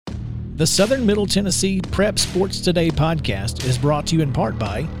The Southern Middle Tennessee Prep Sports Today podcast is brought to you in part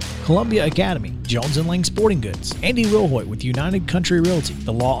by Columbia Academy, Jones & Lang Sporting Goods, Andy Wilhoit with United Country Realty,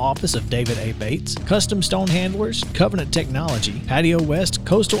 the law office of David A. Bates, Custom Stone Handlers, Covenant Technology, Patio West,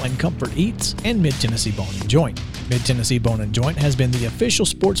 Coastal and Comfort Eats, and Mid-Tennessee Bone & Joint. Mid-Tennessee Bone & Joint has been the official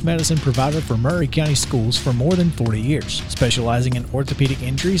sports medicine provider for Maury County schools for more than 40 years. Specializing in orthopedic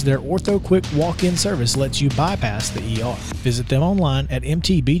injuries, their Ortho Quick walk-in service lets you bypass the ER. Visit them online at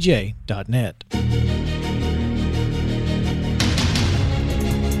mtbj.net.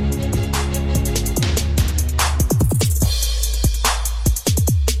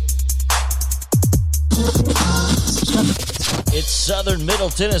 It's Southern Middle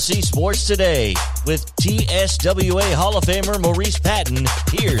Tennessee Sports Today with TSWA Hall of Famer Maurice Patton.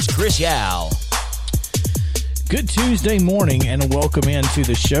 Here's Chris Yao. Good Tuesday morning and welcome into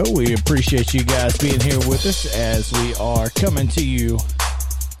the show. We appreciate you guys being here with us as we are coming to you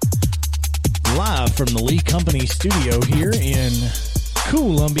live from the Lee Company studio here in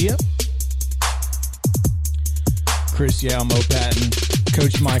Columbia. Chris Yao, Mo Patton,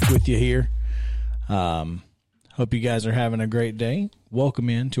 Coach Mike with you here. Hope you guys are having a great day. Welcome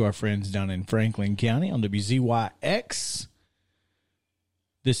in to our friends down in Franklin County on WZYX.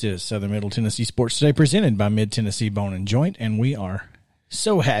 This is Southern Middle Tennessee Sports Today presented by Mid-Tennessee Bone & Joint, and we are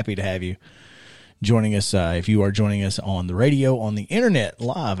so happy to have you joining us. If you are joining us on the radio, on the internet,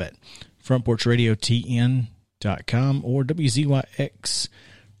 live at frontporchradiotn.com or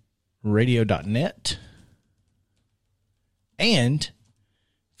WZYXradio.net and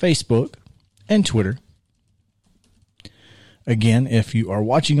Facebook and Twitter. Again, if you are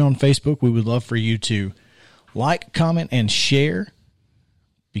watching on Facebook, we would love for you to like, comment, and share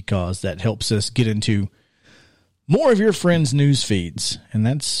because that helps us get into more of your friends' news feeds. And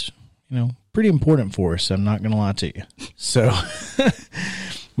that's, pretty important for us. I'm not going to lie to you. So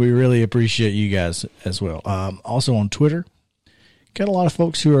we really appreciate you guys as well. Also on Twitter, got a lot of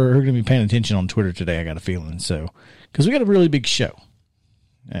folks who are going to be paying attention on Twitter today, I got a feeling. So, because we got a really big show.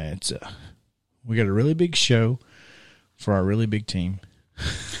 We got a really big show for our really big team.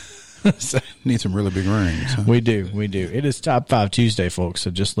 So, need some really big rings. Huh? We do. It is Top 5 Tuesday, folks, so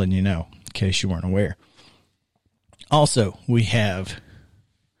just letting you know, in case you weren't aware. Also, we have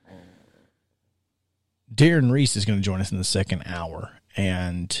Darren Reese is going to join us in the second hour,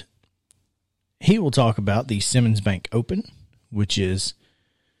 and he will talk about the Simmons Bank Open, which is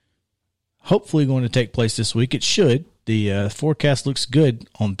hopefully going to take place this week. It should. The forecast looks good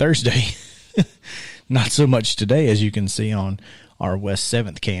on Thursday. Not so much today, as you can see on our West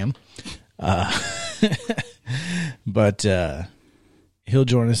 7th cam. But he'll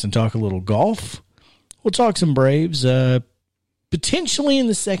join us and talk a little golf. We'll talk some Braves. Potentially in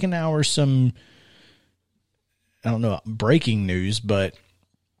the second hour, some, breaking news, but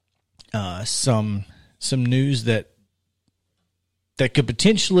some news that could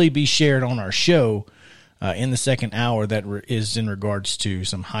potentially be shared on our show in the second hour that is in regards to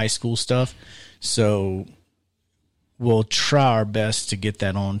some high school stuff. So we'll try our best to get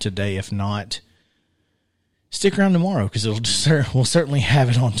that on today. If not, stick around tomorrow because we'll certainly have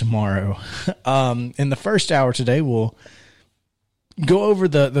it on tomorrow. In the first hour today, we'll go over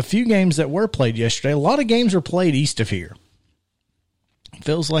the few games that were played yesterday. A lot of games were played east of here. It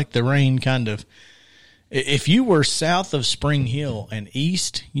feels like the rain kind of, if you were south of Spring Hill and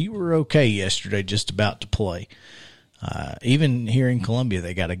east, you were okay yesterday, just about to play. Even here in Columbia,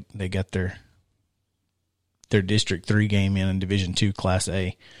 they got their District 3 game in Division 2 Class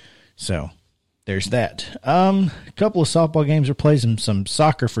A. So there's that. A couple of softball games are played, some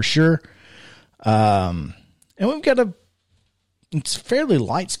soccer for sure. And we've got it's a fairly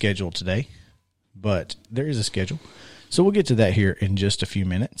light schedule today, but there is a schedule. So we'll get to that here in just a few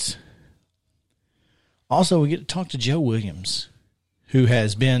minutes. Also, we get to talk to Joe Williams, who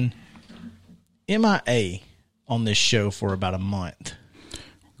has been MIA on this show for about a month.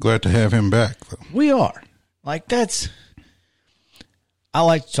 Glad to have him back, though. We are. I like to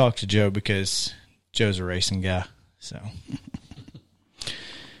talk to Joe because Joe's a racing guy. So,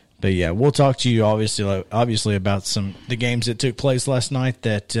 but yeah, we'll talk to you obviously about the games that took place last night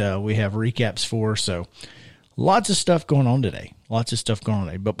that we have recaps for. So, lots of stuff going on today.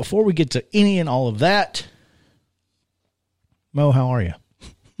 But before we get to any and all of that, Mo, how are you?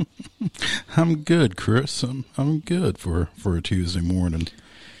 I'm good, Chris. I'm good for a Tuesday morning.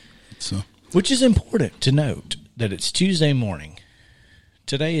 So. Which is important to note that it's Tuesday morning.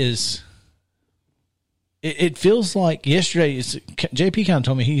 Today is. It feels like yesterday. JP kind of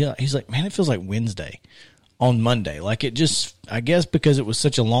told me he's like, man, it feels like Wednesday on Monday. Like it just, I guess because it was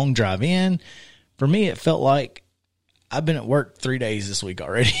such a long drive in. For me, it felt like I've been at work 3 days this week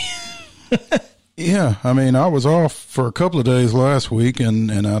already. Yeah, I mean, I was off for a couple of days last week and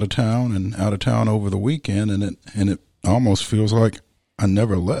out of town over the weekend, and it almost feels like I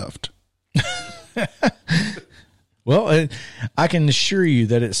never left. Well, I can assure you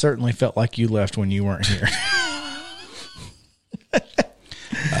that it certainly felt like you left when you weren't here.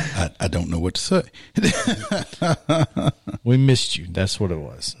 I don't know what to say. We missed you. That's what it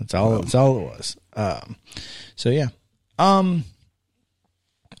was. That's all it was. So yeah.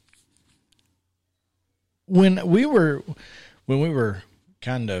 When we were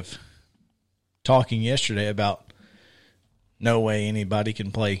kind of talking yesterday about no way anybody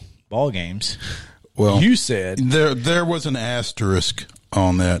can play ball games. Well, you said there was an asterisk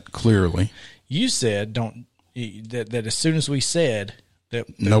on that. Clearly, you said that as soon as we said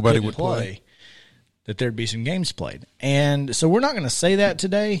that nobody would play, that there'd be some games played, and so we're not going to say that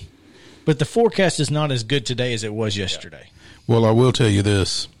today. But the forecast is not as good today as it was yesterday. Well, I will tell you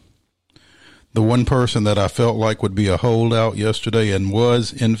this. The one person that I felt like would be a holdout yesterday and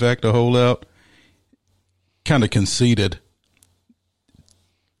was, in fact, a holdout, kind of conceded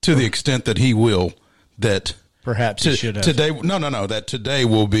to the extent that he will that perhaps he should have. Today, no, that today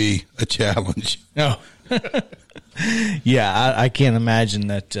will be a challenge. No. Yeah, I can't imagine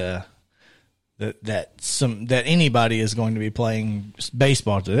that that anybody is going to be playing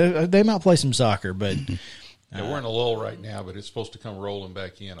baseball today. They might play some soccer, but yeah, we're in a lull right now, but it's supposed to come rolling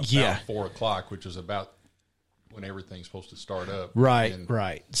back in about 4 o'clock, which is about when everything's supposed to start up. Right, and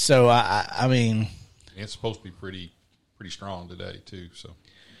right. So I mean, it's supposed to be pretty strong today too. So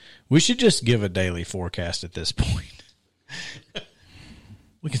we should just give a daily forecast at this point.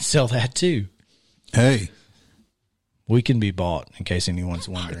 We can sell that too. Hey, we can be bought, in case anyone's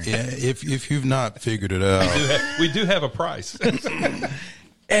wondering. Yeah, if you've not figured it out, we do have a price.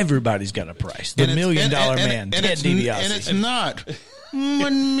 Everybody's got a price. The $1 Million Man, Ted DiBiase. And it's not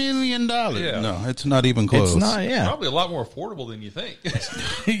 $1 million. Yeah. No, it's not even close. It's not, yeah. Probably a lot more affordable than you think.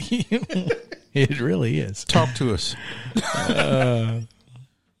 It really is. Talk to us.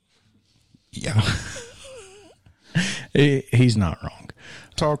 Yeah. He's not wrong.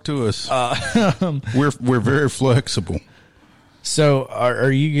 Talk to us. We're very flexible. So,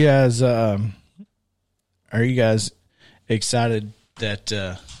 are you guys excited that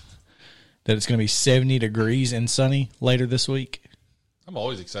it's going to be 70 degrees and sunny later this week? I'm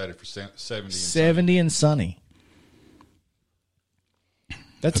always excited for 70 and 70 and sunny.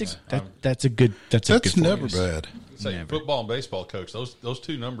 That's good. That's never bad. Say football and baseball, coach. Those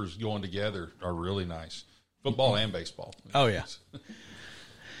two numbers going together are really nice. Football and baseball. Oh yeah.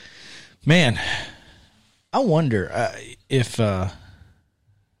 Man, I wonder if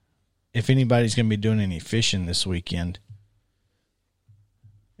anybody's going to be doing any fishing this weekend.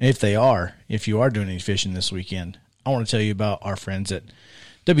 If you are doing any fishing this weekend, I want to tell you about our friends at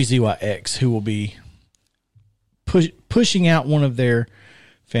WZYX who will be pushing out one of their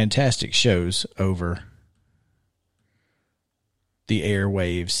fantastic shows over the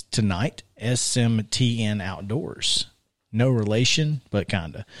airwaves tonight, SMTN Outdoors. No relation, but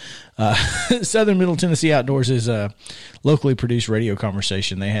kind of. Southern Middle Tennessee Outdoors is a locally produced radio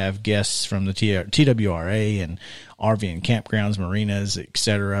conversation. They have guests from the TWRA and RV and campgrounds, marinas,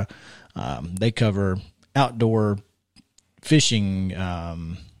 etc. They cover outdoor fishing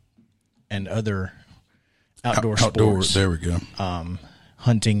and other outdoor sports. There we go.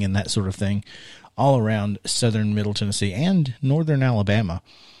 Hunting and that sort of thing, all around Southern Middle Tennessee and Northern Alabama.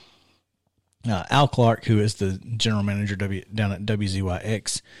 Al Clark, who is the general manager down at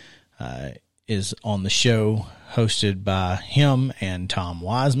WZYX, is on the show, hosted by him and Tom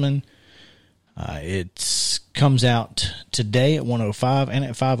Wiseman. It comes out today at 1:05 and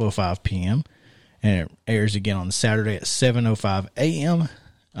at 5:05 p.m., and it airs again on Saturday at 7:05 a.m.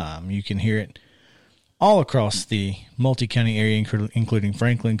 You can hear it all across the multi-county area, including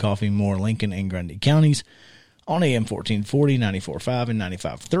Franklin, Coffee, Moore, Lincoln, and Grundy counties on AM 1440, 94.5, and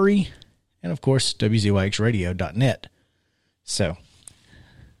 95.3. And, of course, WZYXradio.net. So,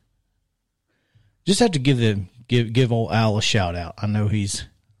 just have to give old Al a shout-out. I know he's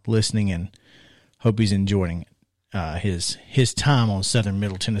listening and hope he's enjoying his time on Southern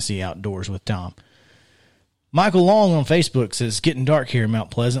Middle Tennessee Outdoors with Tom. Michael Long on Facebook says, getting dark here in Mount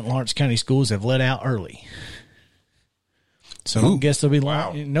Pleasant. Lawrence County schools have let out early. So I guess there'll be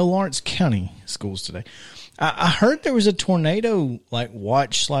no Lawrence County schools today. I heard there was a tornado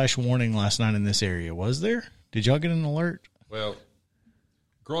watch/warning last night in this area. Was there? Did y'all get an alert? Well,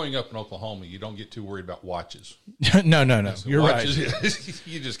 growing up in Oklahoma, you don't get too worried about watches. No. So you're watches, right.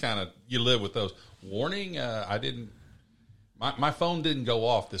 You just you live with those. Warning, I didn't. My phone didn't go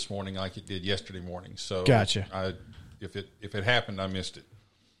off this morning like it did yesterday morning. So gotcha. If it happened, I missed it.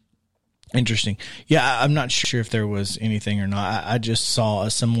 Interesting. Yeah, I'm not sure if there was anything or not. I just saw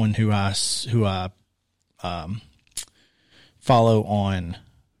someone who I follow on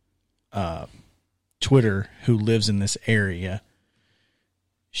Twitter who lives in this area.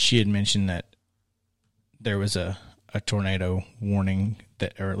 She had mentioned that there was a tornado warning,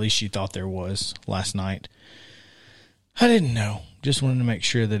 that, or at least she thought there was last night. I didn't know. Just wanted to make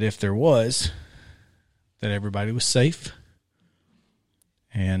sure that if there was, that everybody was safe.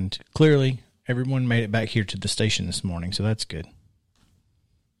 And clearly, everyone made it back here to the station this morning, so that's good.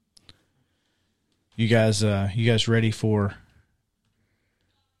 You guys ready for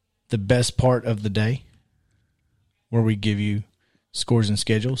the best part of the day, where we give you scores and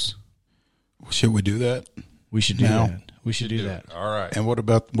schedules? Should we do that? We should do that. We should do that. All right. And what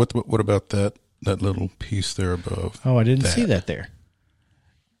about that little piece there above? Oh, I didn't see that there.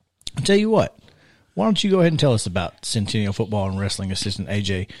 I'll tell you what. Why don't you go ahead and tell us about Centennial football and wrestling assistant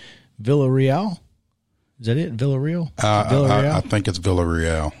AJ Villarreal? Is that it? Villarreal? I think it's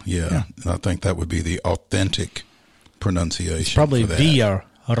Villarreal. Yeah. And I think that would be the authentic pronunciation. It's probably for that.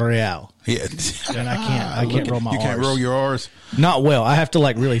 Villarreal. Yeah. And I can't roll my R's. You can't roll your R's? Not well. I have to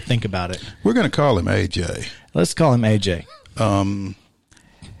really think about it. We're going to call him AJ. Let's call him AJ.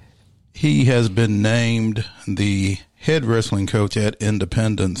 He has been named the head wrestling coach at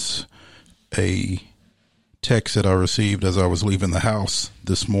Independence. A text that I received as I was leaving the house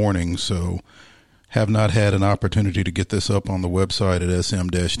this morning, so have not had an opportunity to get this up on the website at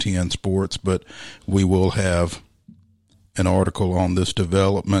SM-TN Sports, but we will have an article on this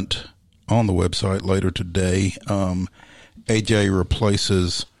development on the website later today. AJ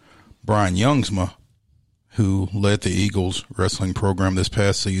replaces Brian Youngsma, who led the Eagles wrestling program this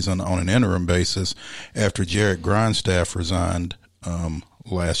past season on an interim basis after Jarrett Grindstaff resigned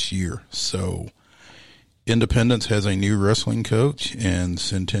last year. So Independence has a new wrestling coach, and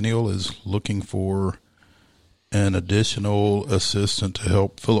Centennial is looking for an additional assistant to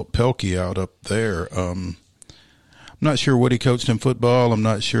help Philip Pelkey out up there. I'm not sure what he coached in football. I'm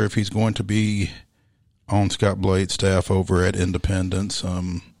not sure if he's going to be on Scott Blade's staff over at Independence.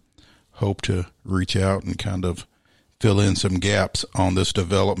 Hope to reach out and kind of fill in some gaps on this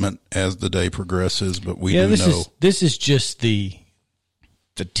development as the day progresses, but we do know. This is just the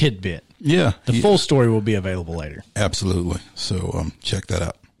tidbit. Yeah. The full story will be available later. Absolutely. So check that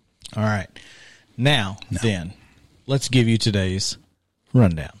out. All right. Now, then, let's give you today's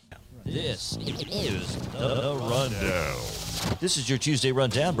rundown. This is the Rundown. This is your Tuesday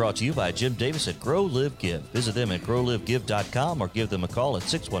Rundown, brought to you by Jim Davis at Grow Live Give. Visit them at growlivegive.com or give them a call at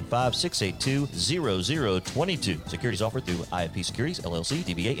 615-682-0022. Securities offered through IFP Securities, LLC,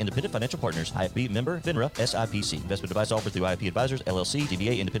 DBA Independent Financial Partners, IFP member, FINRA, SIPC. Investment advice offered through IFP Advisors, LLC,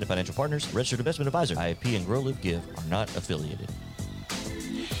 DBA Independent Financial Partners, Registered Investment Advisor. IFP and Grow Live Give are not affiliated.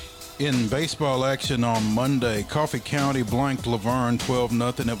 In baseball action on Monday, Coffee County blanked Laverne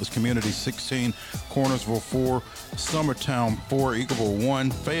 12-0. It was Community 16, Cornersville 4, Summertown 4, Eagleville 1.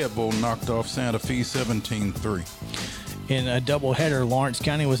 Fayetteville knocked off Santa Fe 17-3. In a doubleheader, Lawrence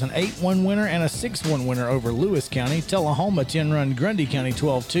County was an 8-1 winner and a 6-1 winner over Lewis County. Tullahoma 10-run Grundy County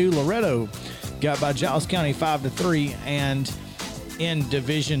 12-2. Loretto got by Giles County 5-3. And in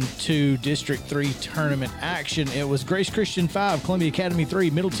Division II District 3 tournament action, it was Grace Christian 5, Columbia Academy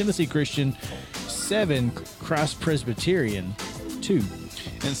 3, Middle Tennessee Christian 7, Christ Presbyterian 2.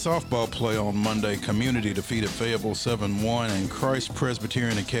 In softball play on Monday, Community defeated Fayetteville 7-1, and Christ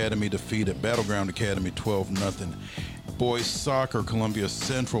Presbyterian Academy defeated Battleground Academy 12-0. Boys soccer, Columbia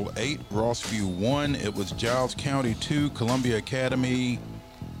Central 8, Rossview 1. It was Giles County 2, Columbia Academy.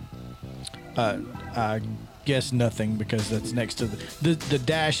 I guess nothing, because that's next to the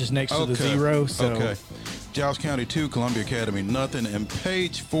dash is next to the 0. So. Okay. Giles County 2, Columbia Academy nothing, and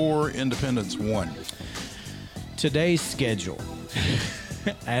Page 4, Independence 1. Today's schedule,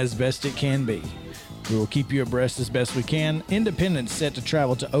 as best it can be. We will keep you abreast as best we can. Independence set to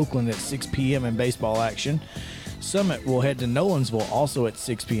travel to Oakland at 6 p.m. in baseball action. Summit will head to Nolensville also at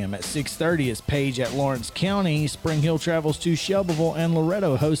 6 p.m. At 6:30 is Page at Lawrence County. Spring Hill travels to Shelbyville, and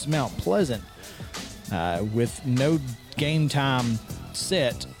Loretto hosts Mount Pleasant. With no game time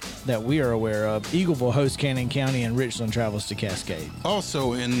set that we are aware of, Eagleville hosts Cannon County, and Richland travels to Cascade.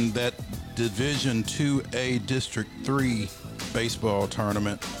 Also in that Division 2A District 3 baseball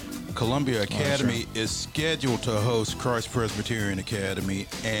tournament, Columbia Academy is scheduled to host Christ Presbyterian Academy,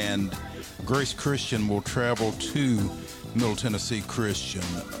 and Grace Christian will travel to Middle Tennessee Christian,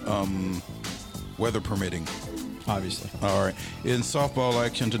 weather permitting. Obviously. All right. In softball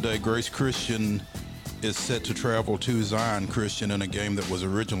action today, Grace Christian is set to travel to Zion Christian in a game that was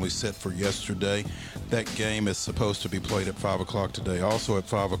originally set for yesterday. That game is supposed to be played at 5 o'clock today. Also at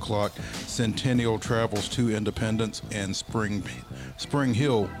 5 o'clock, Centennial travels to Independence, and Spring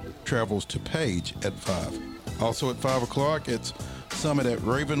Hill travels to Page at 5. Also at 5 o'clock, it's Summit at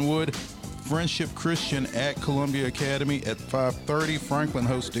Ravenwood, Friendship Christian at Columbia Academy. At 5:30, Franklin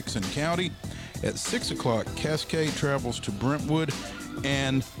hosts Dixon County. At 6 o'clock, Cascade travels to Brentwood,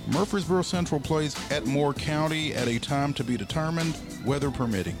 and Murfreesboro Central plays at Moore County at a time to be determined, weather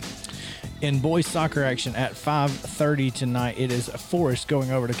permitting. In boys soccer action at 5:30 tonight, it is Forest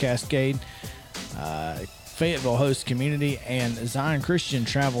going over to Cascade. Fayetteville hosts Community, and Zion Christian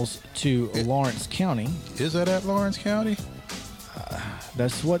travels to Lawrence County. Is that at Lawrence County?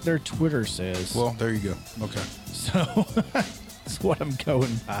 That's what their Twitter says. Well, there you go. Okay. So that's what I'm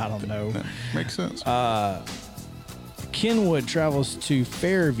going by. I don't know. That makes sense. Kenwood travels to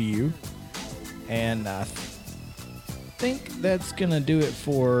Fairview, and I think that's going to do it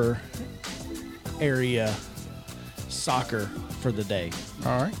for area soccer for the day.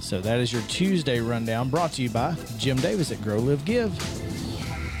 All right. So that is your Tuesday rundown, brought to you by Jim Davis at Grow Live Give.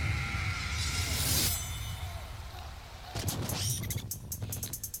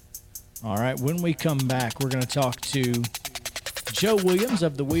 All right, when we come back, we're going to talk to Joe Williams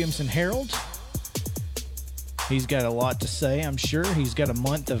of the Williamson Herald. He's got a lot to say, I'm sure. He's got a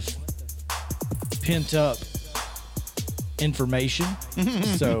month of pent-up information.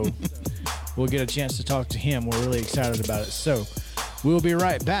 So we'll get a chance to talk to him. We're really excited about it. So we'll be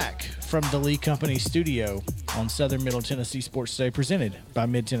right back from the Lee Company studio on Southern Middle Tennessee Sports Today, presented by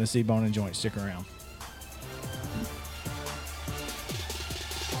Mid-Tennessee Bone and Joint. Stick around.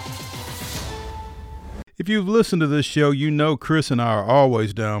 If you've listened to this show, you know Chris and I are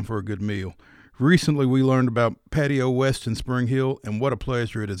always down for a good meal. Recently, we learned about Patio West in Spring Hill, and what a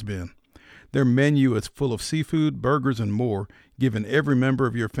pleasure it has been. Their menu is full of seafood, burgers, and more, giving every member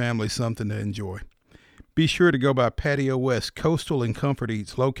of your family something to enjoy. Be sure to go by Patio West Coastal and Comfort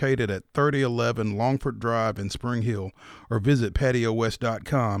Eats, located at 3011 Longford Drive in Spring Hill, or visit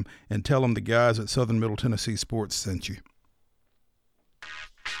patiowest.com and tell them the guys at Southern Middle Tennessee Sports sent you.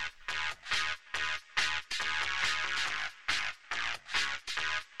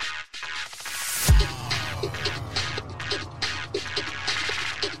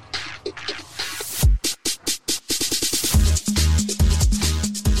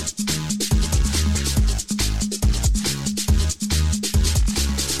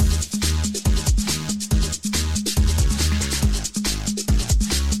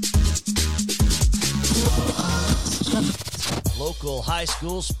 High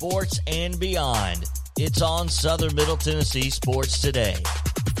school sports and beyond. It's on Southern Middle Tennessee Sports Today.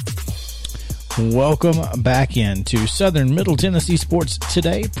 Welcome back into Southern Middle Tennessee Sports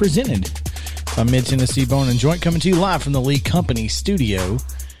Today, presented by Mid-Tennessee Bone and Joint, coming to you live from the Lee Company studio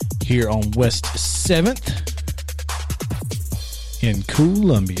here on West 7th in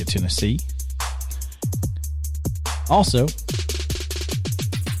Columbia, Tennessee. Also,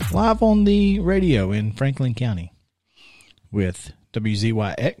 live on the radio in Franklin County with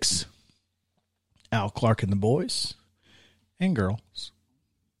WZYX, Al Clark and the boys and girls.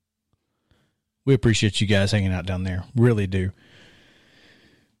 We appreciate you guys hanging out down there. Really do.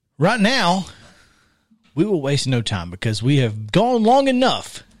 Right now, we will waste no time because we have gone long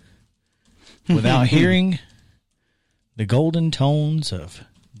enough without hearing the golden tones of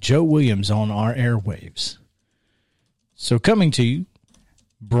Joe Williams on our airwaves. So coming to you,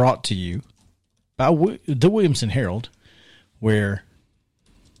 brought to you by the Williamson Herald, where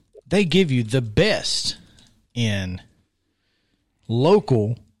they give you the best in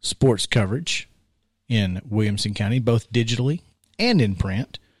local sports coverage in Williamson County, both digitally and in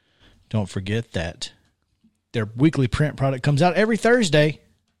print. Don't forget that their weekly print product comes out every Thursday.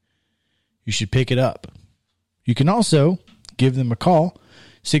 You should pick it up. You can also give them a call,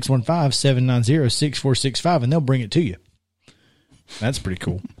 615-790-6465, and they'll bring it to you. That's pretty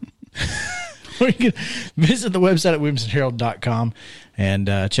cool. You can visit the website at WilliamsonHerald.com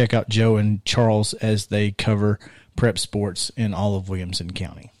and check out Joe and Charles as they cover prep sports in all of Williamson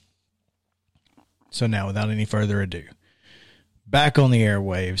County. So now, without any further ado, back on the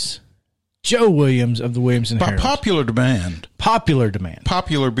airwaves, Joe Williams of the Williamson Herald. Popular demand. Popular demand.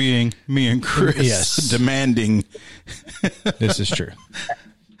 Popular being me and Chris. Yes. Demanding. This is true.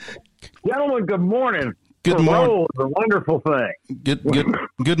 Gentlemen, good morning. Good morning. It's a wonderful thing.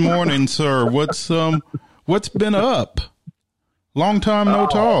 Good morning, sir. What's been up? Long time no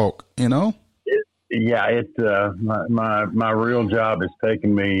talk. You know. My real job has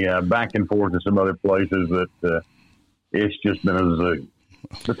taken me back and forth to some other places that it's just been a zoo.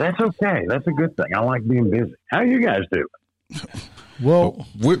 But that's okay. That's a good thing. I like being busy. How you guys doing? Well,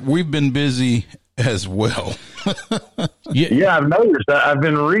 we've been busy as well. Yeah, I've noticed. I've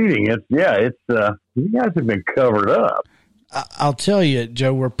been reading it. You guys have been covered up. I'll tell you,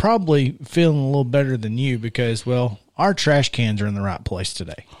 Joe, we're probably feeling a little better than you because, well, our trash cans are in the right place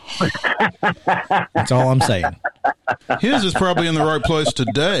today. That's all I'm saying. His is probably in the right place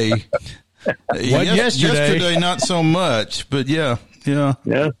today. Yesterday, not so much, but yeah. Yeah,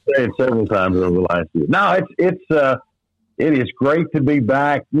 I've said it several times over the last year. No, it is great to be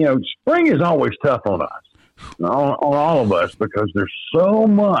back. You know, spring is always tough on us, on all of us, because there's so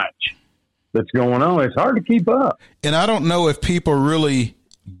much that's going on. It's hard to keep up. And I don't know if people really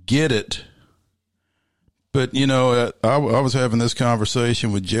get it, but, you know, I was having this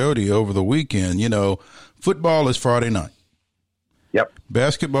conversation with Jody over the weekend. You know, football is Friday night. Yep.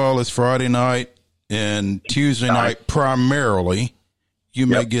 Basketball is Friday night and Tuesday night primarily. You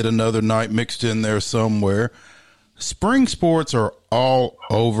may get another night mixed in there somewhere. Spring sports are all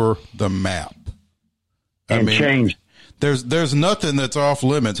over the map. Changed. There's nothing that's off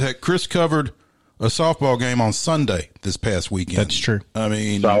limits. Heck, Chris covered a softball game on Sunday this past weekend. That's true. I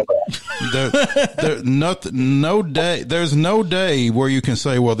mean, there's no day where you can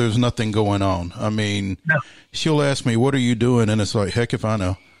say, well, there's nothing going on. I mean, she'll ask me, what are you doing? And it's like, heck if I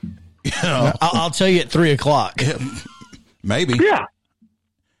know. You know? I'll tell you at 3:00. Maybe. Yeah.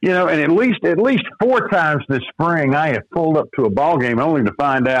 You know, and at least 4 times this spring, I have pulled up to a ball game only to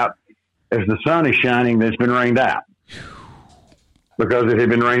find out as the sun is shining that it's been rained out because it had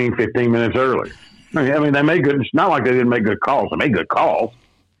been raining 15 minutes earlier. I mean, they made good. It's not like they didn't make good calls. They made good calls.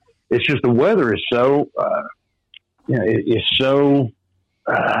 It's just the weather is so, it's so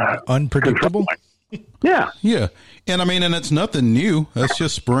unpredictable. Yeah. Yeah. And I mean, and it's nothing new. That's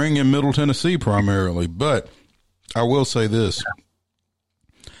just spring in Middle Tennessee primarily. But I will say this.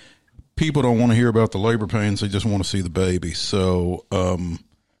 People don't want to hear about the labor pains. They just want to see the baby. So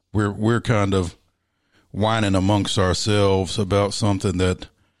we're kind of whining amongst ourselves about something that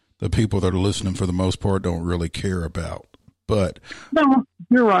the people that are listening for the most part don't really care about. But no,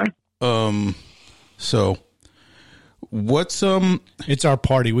 you're right. So what's it's our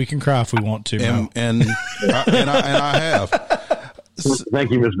party. We can cry if we want to. And I have. Thank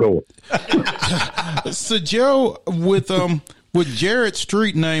you, Ms. Gold. So Joe, with Jarrett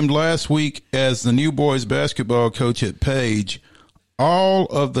Street named last week as the new boys basketball coach at Page, all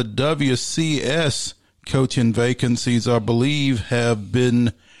of the WCS coaching vacancies, I believe, have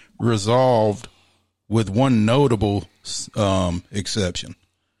been resolved with one notable exception.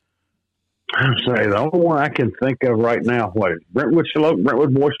 I'm sorry, the only one I can think of right now, what is Brentwood still open?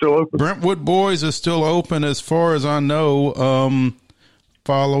 Brentwood Boys still open? Brentwood Boys is still open as far as I know,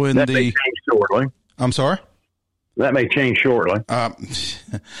 following that may change shortly. I'm sorry? That may change shortly.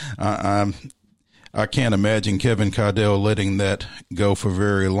 I can't imagine Kevin Cardell letting that go for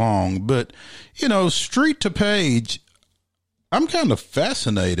very long. But, you know, Street to Page, I'm kind of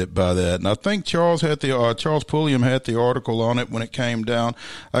fascinated by that. And I think Charles Pulliam had the article on it when it came down.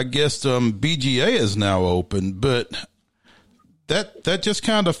 I guess BGA is now open. But that just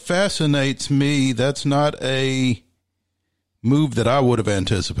kind of fascinates me. That's not a move that I would have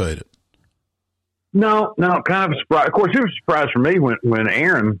anticipated. No, kind of a surprise. Of course, it was a surprise for me when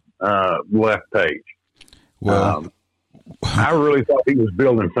Aaron left Page. Well, I really thought he was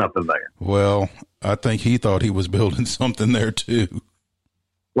building something there. Well, I think he thought he was building something there too.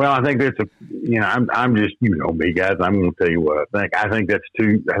 Well, I think that's I'm just, you know me, guys. I'm going to tell you what I think. I think there's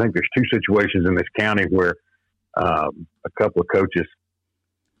two situations in this county where a couple of coaches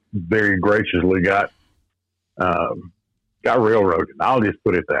very graciously got railroaded. I'll just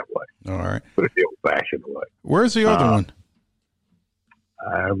put it that way. All right. Put it the old-fashioned way. Where's the other one?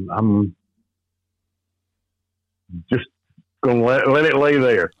 I'm just going to let it lay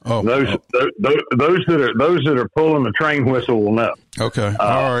there. Those that are pulling the train whistle will know. Okay.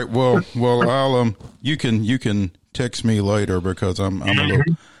 All right. Well, I'll you can text me later because I'm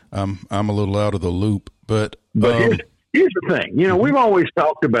a little out of the loop. But here's the thing. You know, we've always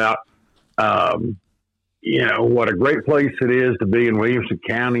talked about you know, what a great place it is to be in Williamson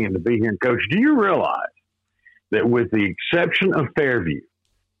County and to be here and coach. Do you realize that with the exception of Fairview,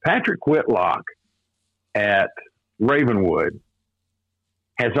 Patrick Whitlock at Ravenwood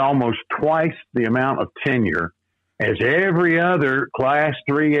has almost twice the amount of tenure as every other Class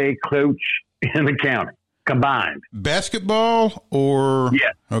 3A coach in the county combined? Basketball or?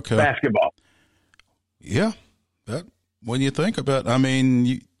 Yeah. Okay. Basketball. Yeah. That, when you think about, I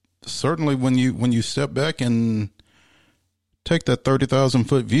mean, certainly when you step back and take that 30,000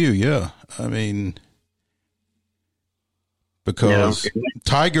 foot view, yeah. I mean, Because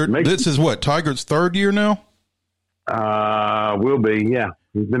Tigert, this is what, Tigert's third year now? Will be, yeah.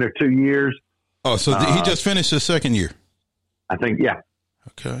 He's been there 2 years. Oh, so he just finished his second year? I think, yeah.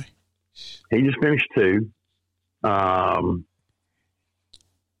 Okay. He just finished 2.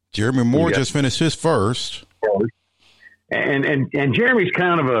 Jeremy Moore just finished his first. And Jeremy's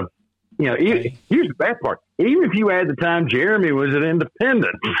kind of a, here's the bad part. Even if you add the time Jeremy was an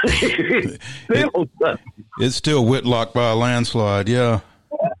independent, it's still Whitlock by a landslide, yeah.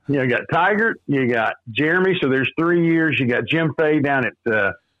 You got Tiger, you got Jeremy, so there's 3 years. You got Jim Fay down at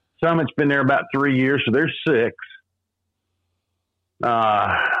Summit's been there about 3 years, so there's 6.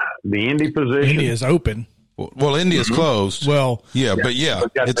 The Indy position. Indy is open. Well, Indy is closed. Well, but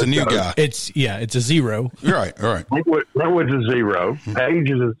it's a new guy. It's a 0. Right. Brentwood's a 0.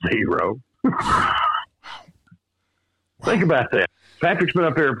 Page is a 0. Think about that. Patrick's been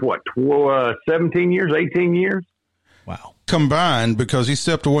up there for 17 years, 18 years? Wow. Combined, because he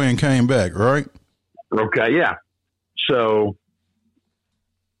stepped away and came back, right? Okay, yeah. So,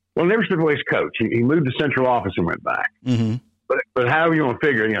 never stepped away as coach. He moved to central office and went back. Mm-hmm. But however you want to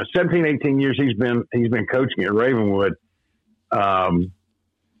figure, 17, 18 years he's been coaching at Ravenwood. Man.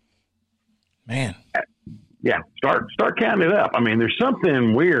 Yeah, start counting it up. I mean, there's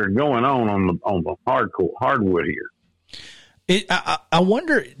something weird going on the hardwood here. I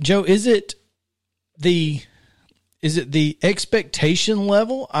wonder, Joe, is it the expectation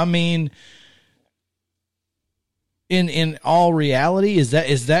level? I mean, in all reality, is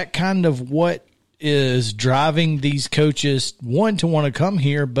that kind of what is driving these coaches, one, to want to come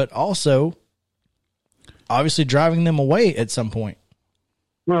here, but also obviously driving them away at some point?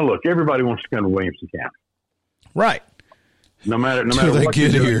 Well, look, everybody wants to come to Williamson County. Right. No matter they what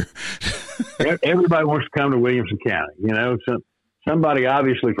get here. Everybody wants to come to Williamson County. So somebody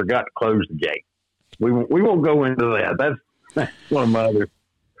obviously forgot to close the gate. We won't go into that. That's one of my other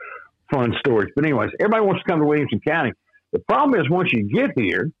fun stories. But anyways, everybody wants to come to Williamson County. The problem is once you get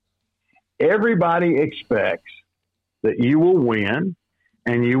here, everybody expects that you will win,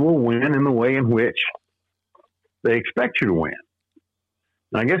 and you will win in the way in which they expect you to win.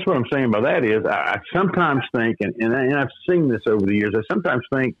 And I guess what I'm saying by that is I sometimes think, and I've seen this over the years, I sometimes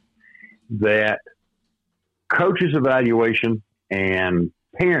think that coaches' evaluation and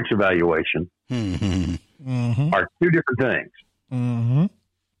parents' evaluation are 2 different things. Mm-hmm.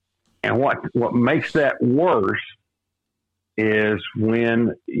 And what makes that worse is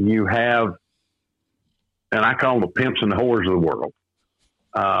when you have, and I call them the pimps and the whores of the world,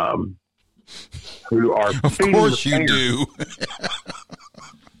 who are, of course you do.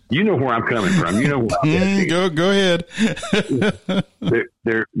 You know where I'm coming from. You know where go ahead.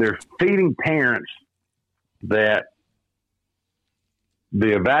 they're feeding parents that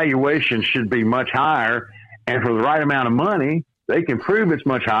the evaluation should be much higher, and for the right amount of money, they can prove it's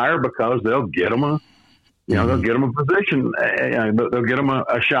much higher because they'll get them a position. They'll get them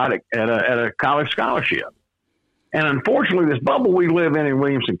a shot at a college scholarship. And unfortunately, this bubble we live in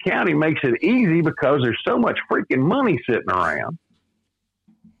Williamson County makes it easy because there's so much freaking money sitting around.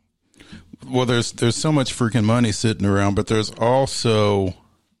 Well, there's so much freaking money sitting around, but there's also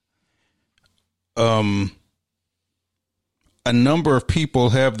a number of people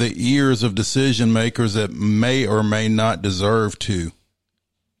have the ears of decision makers that may or may not deserve to.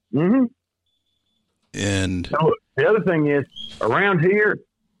 Mm-hmm. And so the other thing is, around here,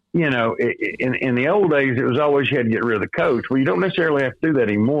 in the old days, it was always you had to get rid of the coach. Well, you don't necessarily have to do that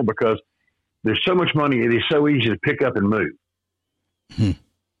anymore because there's so much money. It is so easy to pick up and move.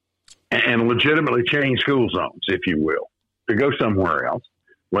 And legitimately change school zones, if you will, to go somewhere else.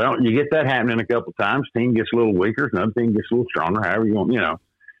 Well, you get that happening a couple of times. Team gets a little weaker. Another team gets a little stronger, however you want,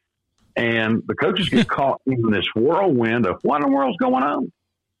 And the coaches get caught in this whirlwind of what in the world's going on.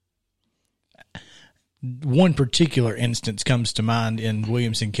 One particular instance comes to mind in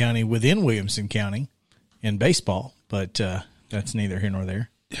Williamson County, within Williamson County, in baseball, but that's neither here nor there.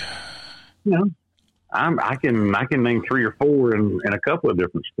 I can name 3 or 4 in a couple of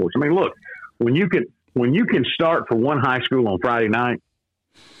different sports. I mean, look, when you can start for one high school on Friday night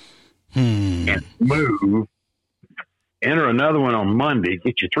and move, enter another one on Monday,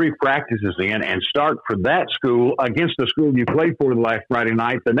 get your 3 practices in, and start for that school against the school you played for the last Friday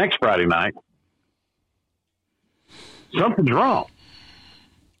night, the next Friday night, something's wrong.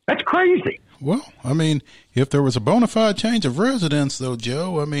 That's crazy. Well, I mean, if there was a bona fide change of residence, though,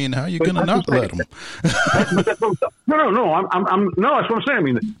 Joe, I mean, how are you going to not let them? No. That's what I'm saying. I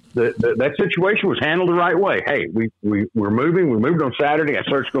mean, that situation was handled the right way. Hey, we're moving. We moved on Saturday. I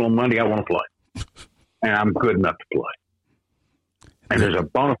start school on Monday. I want to play, and I'm good enough to play. And there's a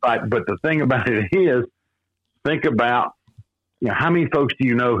bona fide. But the thing about it is, think about how many folks do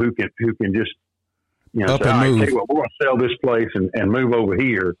you know who can just, Up say, and all right, move. tell you what, we're going to sell this place and move over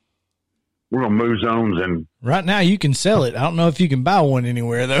here. We're going to move zones and Right now, you can sell it. I don't know if you can buy one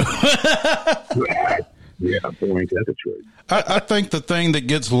anywhere though. yeah, boy, ain't that the truth. I think the thing that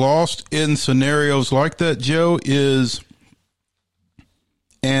gets lost in scenarios like that, Joe, is,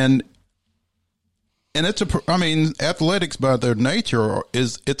 and it's athletics by their nature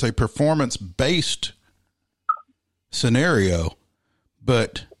it's a performance based scenario,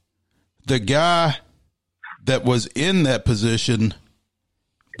 but the guy that was in that position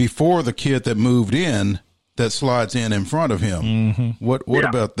before the kid that moved in that slides in front of him. Mm-hmm. What Yeah.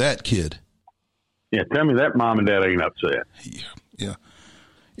 about that kid? Yeah, tell me that mom and dad ain't upset. Yeah.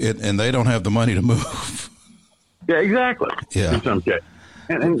 And they don't have the money to move. Yeah, exactly. Yeah. In some case.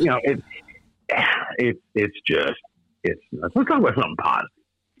 And it's just let's talk about something positive.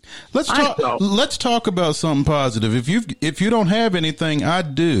 Let's talk about something positive. If you don't have anything, I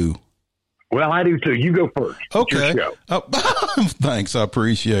do. Well, I do too. You go first. It's Okay. your show. Oh, thanks. I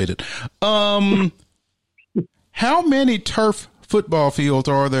appreciate it. How many turf football fields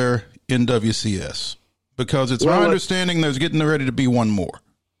are there in WCS? Because it's my understanding there's getting ready to be one more.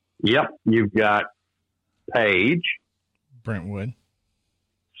 Yep. You've got Page, Brentwood.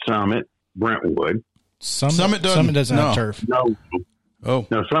 Summit, Brentwood. Summit doesn't have no. turf. No, Oh,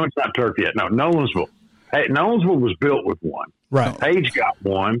 no, Summit's not turf yet. No, Nolensville. Hey, Nolensville was built with one. Right. Page got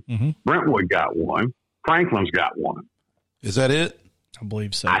one. Mm-hmm. Brentwood got one. Franklin's got one. is that it? I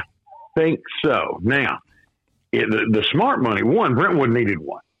believe so. I think so. Now, the smart money, Brentwood needed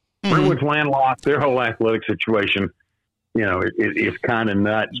one. Mm-hmm. Brentwood's landlocked. Their whole athletic situation, it's kind of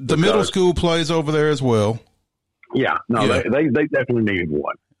nuts. The middle school plays over there as well. Yeah, no, Yeah. They definitely needed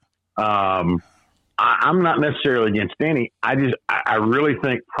one. I'm not necessarily against any. I really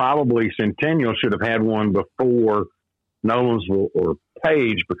think probably Centennial should have had one before Nolensville or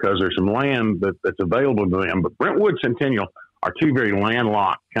Page because there's some land that's available to them. But Brentwood, Centennial are two very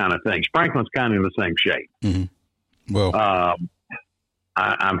landlocked kind of things. Franklin's kind of in the same shape. Mm-hmm. Well,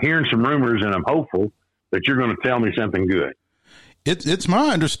 I'm hearing some rumors, and I'm hopeful that you're going to tell me something good. it's my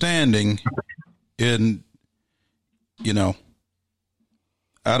understanding, and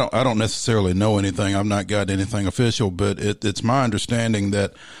I don't necessarily know anything. I've not got anything official, but it's my understanding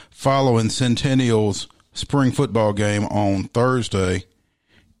that following Centennial's spring football game on Thursday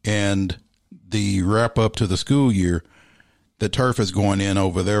and the wrap up to the school year, the turf is going in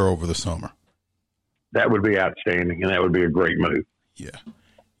over there over the summer. That would be outstanding, and that would be a great move. Yeah.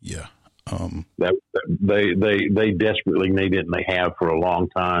 That they desperately need it, and they have for a long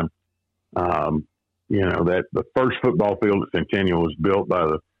time. That the first football field at Centennial was built by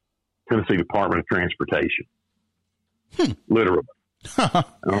the Tennessee Department of Transportation. Literally. I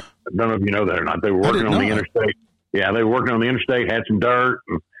don't know if you know that or not. They were working on the interstate. Yeah, they were working on the interstate, had some dirt,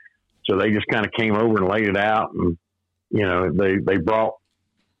 and so they just kind of came over and laid it out, and they brought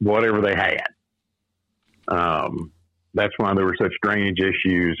whatever they had. That's why there were such drainage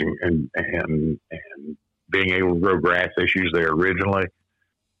issues and being able to grow grass issues there originally.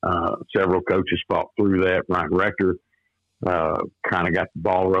 Several coaches fought through that. Ryan Rector kind of got the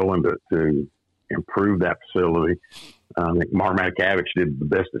ball rolling to improve that facility. I think Mark Matakavich did the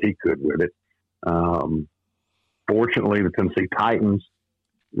best that he could with it. Fortunately, the Tennessee Titans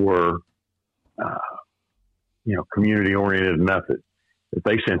were, community oriented enough that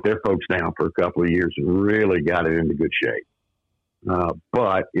they sent their folks down for a couple of years and really got it into good shape.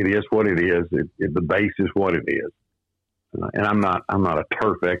 But it is what it is. The base is what it is. And I'm not a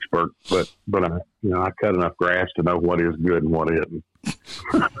turf expert, but I cut enough grass to know what is good and what isn't.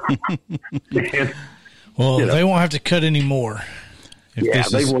 They won't have to cut any more.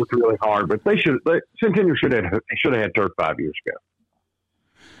 They worked really hard, but Centennial should have had turf 5 years ago.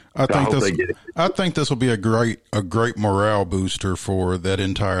 I think this will be a great morale booster for that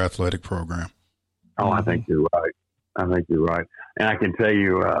entire athletic program. Oh, I think you're right. And I can tell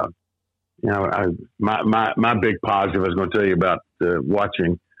you, my big positive I was going to tell you about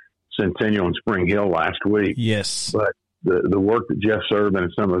watching Centennial and Spring Hill last week. Yes. But the work that Jeff Servin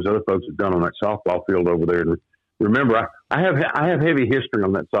and some of those other folks have done on that softball field over there. Remember, I have heavy history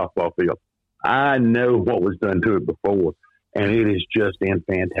on that softball field. I know what was done to it before, and it is just in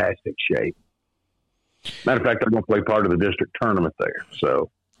fantastic shape. Matter of fact, I'm going to play part of the district tournament there. So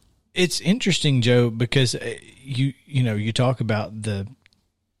it's interesting, Joe, because you talk about the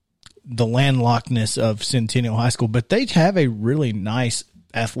landlockedness of Centennial High School, but they have a really nice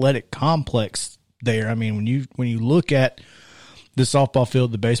athletic complex there. I mean, when you look at the softball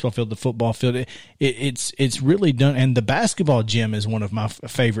field, the baseball field, the football field, it's really done. And the basketball gym is one of my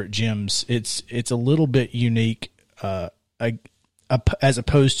favorite gyms. It's a little bit unique as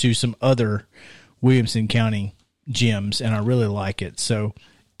opposed to some other Williamson County gyms, and I really like it. So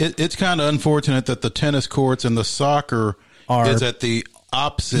it's kind of unfortunate that the tennis courts and the soccer is at the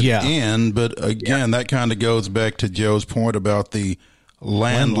opposite end, but again, that kind of goes back to Joe's point about the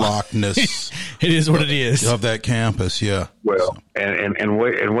landlockedness. It is what it is of that campus. Yeah. Well, and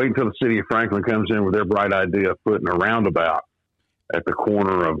wait until the city of Franklin comes in with their bright idea of putting a roundabout at the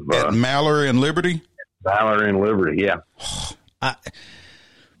corner of at Mallory and Liberty. Mallory and Liberty, yeah.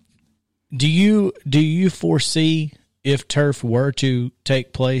 Do you foresee, if turf were to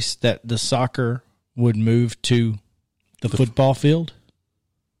take place, that the soccer would move to the football field?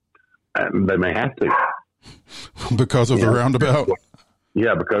 They may have to. Because of the roundabout?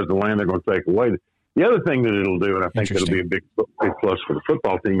 Yeah, because the land they're going to take away. The other thing that it'll do, and I think it'll be a big plus for the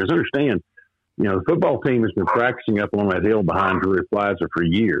football team, is understand, the football team has been practicing up on that hill behind Drury Plaza for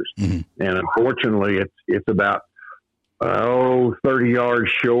years. Mm-hmm. And unfortunately, it's about 30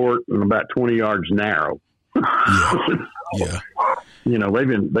 yards short and about 20 yards narrow. Yeah. They've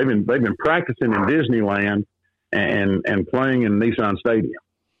been practicing in Disneyland and playing in Nissan Stadium.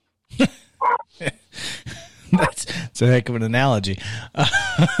 That's a heck of an analogy.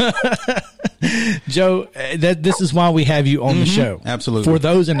 Joe, this is why we have you on the show. Absolutely. For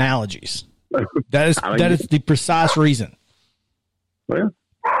those analogies. That is the precise reason. Well,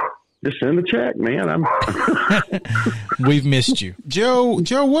 just send a check, man. We've missed you. Joe,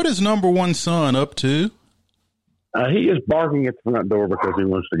 what is number one son up to? He is barking at the front door because he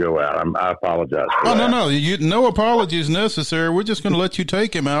wants to go out. I apologize for that. No. No apologies necessary. We're just going to let you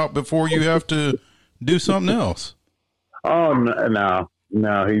take him out before you have to do something else. Oh, no.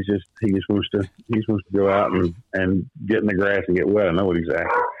 He just wants to go out and get in the grass and get wet. I know it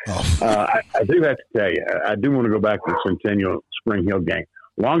exactly. Oh. I do have to tell you, I do want to go back to the Centennial Spring Hill game.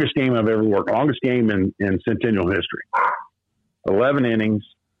 Longest game I've ever worked. Longest game in Centennial history. 11 innings,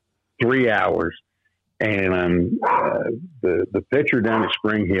 3 hours. And the pitcher down at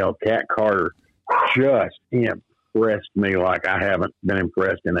Spring Hill, Kat Carter, just impressed me like I haven't been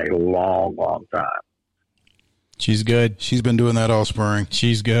impressed in a long, long time. She's good. She's been doing that all spring.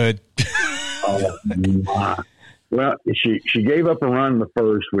 She's good. Oh, my. Well, she gave up a run in the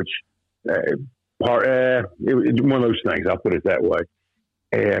first, which it was one of those things. I'll put it that way.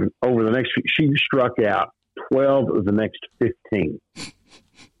 And over the next, she struck out 12 of the next 15.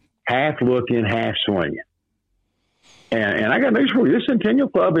 Half looking, half swinging. And I got news for you. This Centennial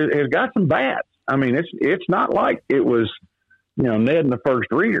Club has got some bats. I mean, it's not like it was, Ned in the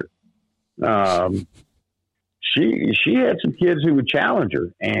first reader. She had some kids who would challenge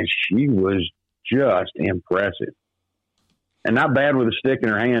her, and she was just impressive. And not bad with a stick in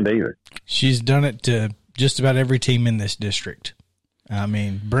her hand either. She's done it to just about every team in this district. I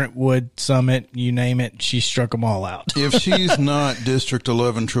mean, Brentwood, Summit, you name it, she struck them all out. If she's not District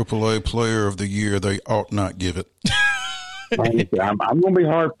 11 AAA Player of the Year, they ought not give it. I'm going to be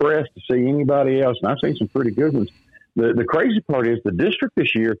hard-pressed to see anybody else, and I've seen some pretty good ones. The crazy part is the district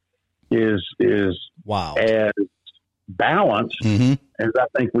this year is wow, as balanced as I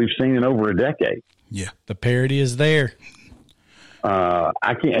think we've seen in over a decade. Yeah, the parity is there.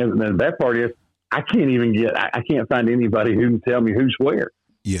 I can't. And that part is I can't find anybody who can tell me who's where.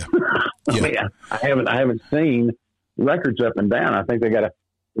 Yeah, I haven't seen records up and down. I think they got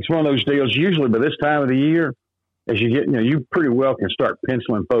it's one of those deals. Usually by this time of the year, as you get, you pretty well can start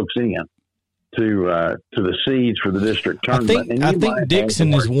penciling folks in to the seeds for the district tournament. I think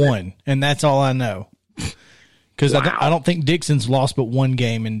Dixon is one, and that's all I know. Because I don't think Dixon's lost but one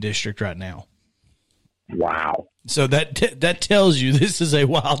game in district right now. Wow. So that tells you this is a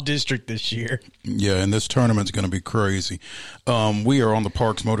wild district this year. Yeah, and this tournament's going to be crazy. We are on the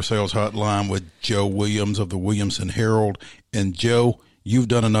Parks Motor Sales Hotline with Joe Williams of the Williamson Herald. And, Joe, you've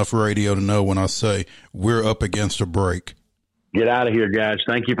done enough radio to know when I say we're up against a break. Get out of here, guys.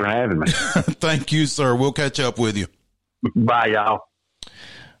 Thank you for having me. Thank you, sir. We'll catch up with you. Bye, y'all.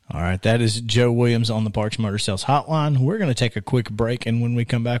 All right, that is Joe Williams on the Parks Motor Sales Hotline. We're going to take a quick break, and when we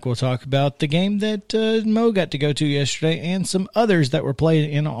come back, we'll talk about the game that Mo got to go to yesterday and some others that were played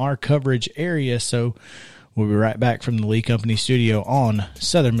in our coverage area. So we'll be right back from the Lee Company studio on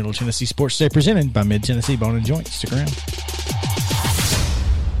Southern Middle Tennessee Sports Day, presented by Mid-Tennessee Bone & Joint. Stick around.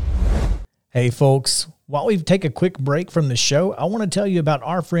 Hey, folks. While we take a quick break from the show, I want to tell you about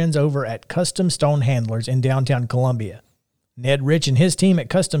our friends over at Custom Stone Handlers in downtown Columbia. Ned Rich and his team at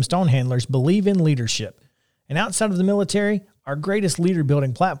Custom Stone Handlers believe in leadership. And outside of the military, our greatest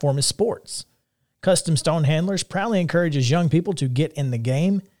leader-building platform is sports. Custom Stone Handlers proudly encourages young people to get in the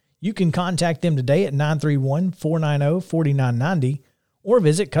game. You can contact them today at 931-490-4990 or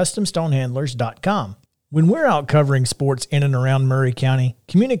visit CustomStonehandlers.com. When we're out covering sports in and around Murray County,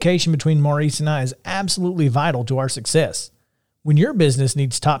 communication between Maurice and I is absolutely vital to our success. When your business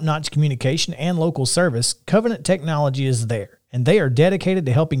needs top-notch communication and local service, Covenant Technology is there, and they are dedicated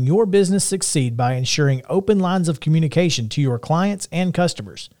to helping your business succeed by ensuring open lines of communication to your clients and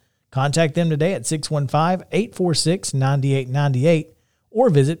customers. Contact them today at 615-846-9898 or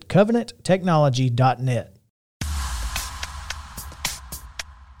visit covenanttechnology.net.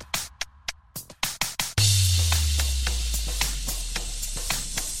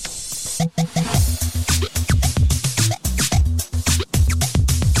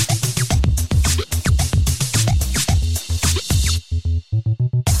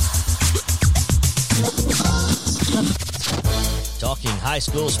 Talking high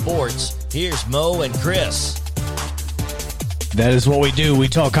school sports, here's Mo and Chris. That is what we do. We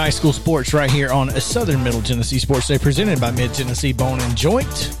talk high school sports right here on a Southern Middle Tennessee Sports Day, presented by Mid-Tennessee Bone and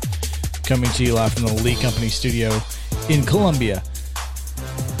Joint. Coming to you live from the Lee Company studio in Columbia.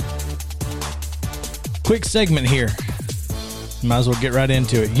 Quick segment here. Might as well get right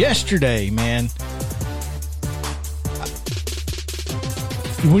into it. Yesterday, man,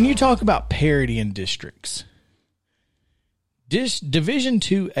 when you talk about parity in districts, Division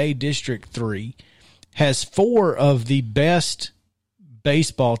 2A District 3 has 4 of the best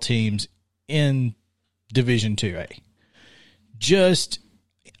baseball teams in Division 2A. Just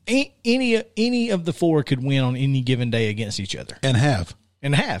any of the 4 could win on any given day against each other. And have.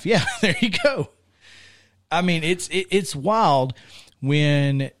 Yeah, there you go. I mean, it's wild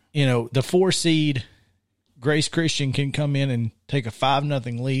when, the 4 seed Grace Christian can come in and take a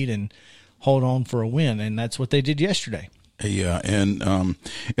 5-0 lead and hold on for a win, and that's what they did yesterday. Yeah, and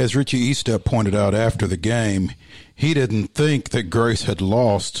as Richie Eastep pointed out after the game, he didn't think that Grace had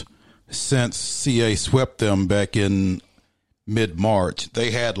lost since CA swept them back in mid-March. They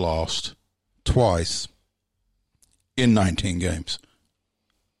had lost twice in 19 games.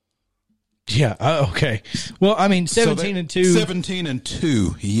 Yeah, okay. Well, I mean, 17-2.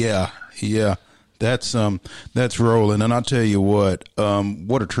 17-2, yeah. That's rolling, and I'll tell you what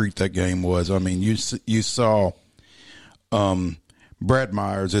a treat that game was. I mean, you saw Brad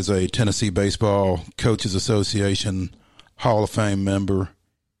Myers is a Tennessee Baseball Coaches Association Hall of Fame member,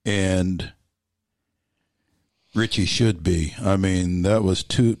 and Richie should be. I mean, that's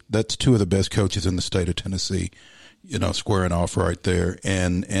two of the best coaches in the state of Tennessee, squaring off right there.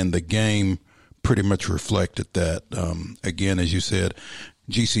 And the game pretty much reflected that. Again, as you said,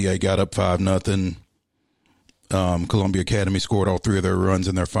 GCA got up 5-0. Columbia Academy scored all 3 of their runs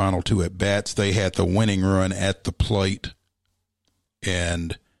in their final 2 at bats. They had the winning run at the plate.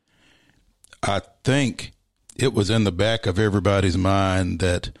 And I think it was in the back of everybody's mind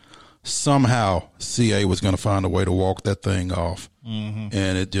that somehow CA was going to find a way to walk that thing off. Mm-hmm.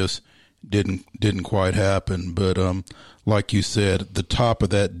 And it just didn't quite happen. But like you said, the top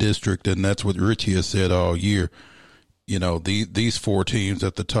of that district, and that's what Richie has said all year, these 4 teams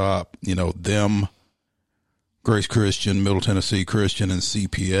at the top, them, Grace Christian, Middle Tennessee Christian, and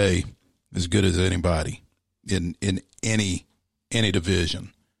CPA, as good as anybody in any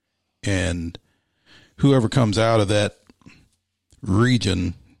division. And whoever comes out of that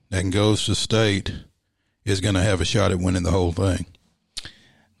region and goes to state is going to have a shot at winning the whole thing.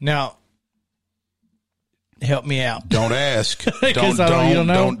 Now, help me out. Don't ask.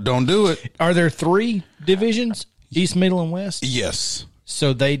 don't do it. Are there 3 divisions, East, Middle, and West? Yes.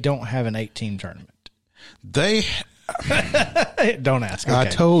 So they don't have an 8-team tournament. They don't ask. Okay. I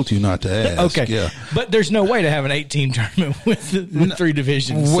told you not to ask. Okay. Yeah. But there's no way to have an 8-team tournament with 3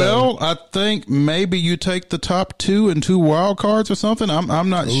 divisions. Well, I think maybe you take the top 2 and 2 wild cards or something. I'm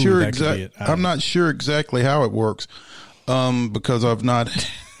not sure exactly. I'm not sure exactly how it works. Because I've not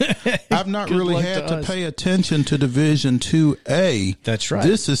really had to pay attention to Division 2A. That's right.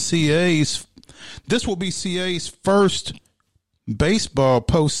 This will be CA's first baseball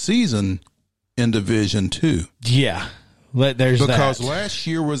postseason in Division 2. Yeah. Because last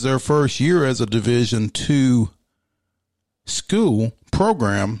year was their first year as a Division 2 school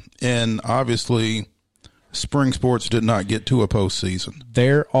program, and obviously spring sports did not get to a postseason.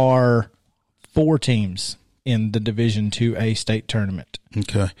 There are 4 teams in the Division 2A state tournament.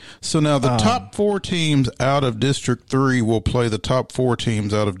 Okay. So now the top 4 teams out of District 3 will play the top 4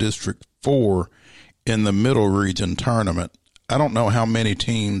 teams out of District 4 in the Middle Region tournament. I don't know how many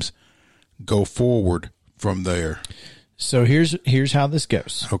teams go forward from there. So here's how this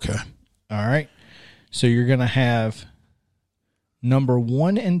goes. Okay. All right. So you're going to have number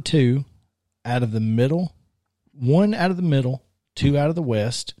 1 and 2 out of the middle, 1 out of the middle, 2 out of the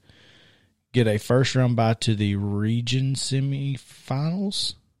west, get a first round bye to the region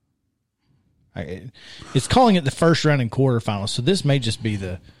semifinals. It's calling it the first round and quarterfinals. So this may just be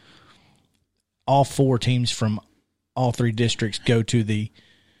all 4 teams from all 3 districts go to the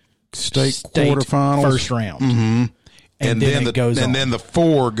state quarterfinals, first round, and then the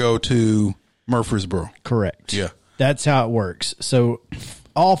 4 go to Murfreesboro. Correct. Yeah, that's how it works. So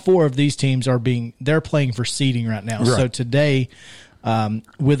all 4 of these teams they're playing for seeding right now. Right. So today,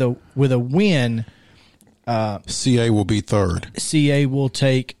 with a win, CA will be 3rd. CA will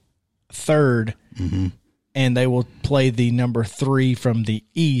take 3rd, and they will play the number 3 from the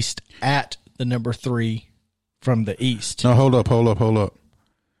East at the number 3 from the East. Now hold up.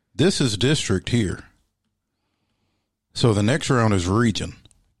 This is district here. So the next round is region.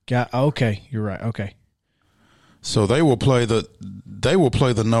 Okay, you're right. Okay. So they will play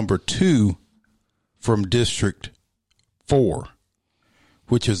the number 2 from District 4,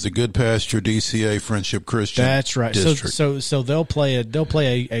 which is the Good Pasture DCA Friendship Christian. That's right. District. So they'll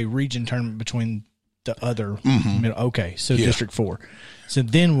play a region tournament between the other. Okay, so Yeah. District 4. So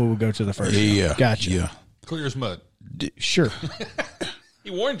then we will go to the first round. Yeah, Gotcha. Yeah, Clear as mud. Sure. He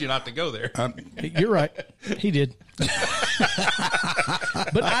warned you not to go there. You're right. He did. But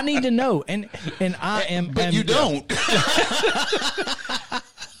I need to know, and I am. but you don't.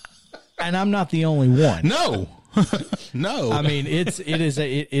 And I'm not the only one. No. No. I mean, it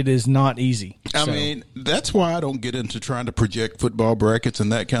is not easy. I mean, that's why I don't get into trying to project football brackets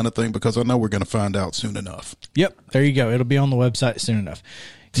and that kind of thing, because I know we're going to find out soon enough. Yep. There you go. It'll be on the website soon enough.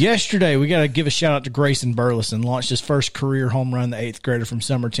 Yesterday, we got to give a shout out to Grayson Burleson. Launched his first career home run, the 8th grader from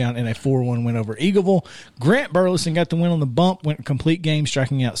Summertown, in a 4-1 win over Eagleville. Grant Burleson got the win on the bump, went a complete game,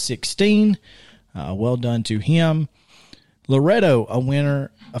 striking out 16. Well done to him. Loretto, a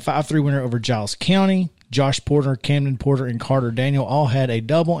 5-3 winner over Giles County. Josh Porter, Camden Porter, and Carter Daniel all had a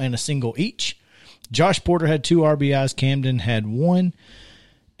double and a single each. Josh Porter had 2 RBIs. Camden had 1.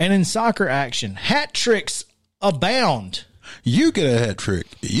 And in soccer action, hat tricks abound. You get a hat trick.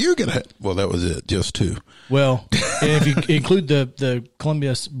 Well, that was it. Just 2. Well, and if you include the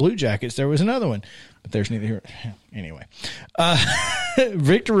Columbia Blue Jackets, there was another one. But there's neither here. Anyway.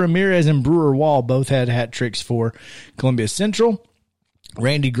 Victor Ramirez and Brewer Wall both had hat tricks for Columbia Central.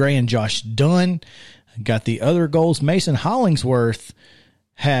 Randy Gray and Josh Dunn got the other goals. Mason Hollingsworth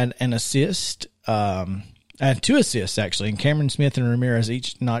had an assist. Had 2 assists, actually. And Cameron Smith and Ramirez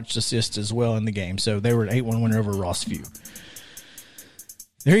each notched assists as well in the game. So they were an 8-1 winner over Ross View.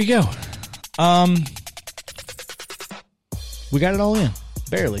 There you go. We got it all in.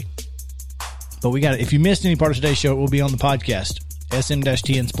 Barely. But we got it. If you missed any part of today's show, it will be on the podcast.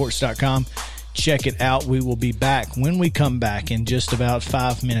 sm-tnsports.com. Check it out. We will be back. When we come back in just about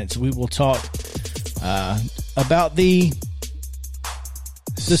 5 minutes, we will talk about the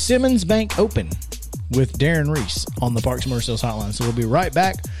Simmons Bank Open with Darren Reese on the Parks Motor Sales Hotline. So we'll be right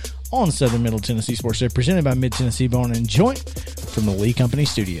back on Southern Middle Tennessee Sports Day, presented by Mid-Tennessee Bone and Joint from the Lee Company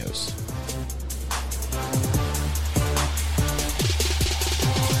Studios.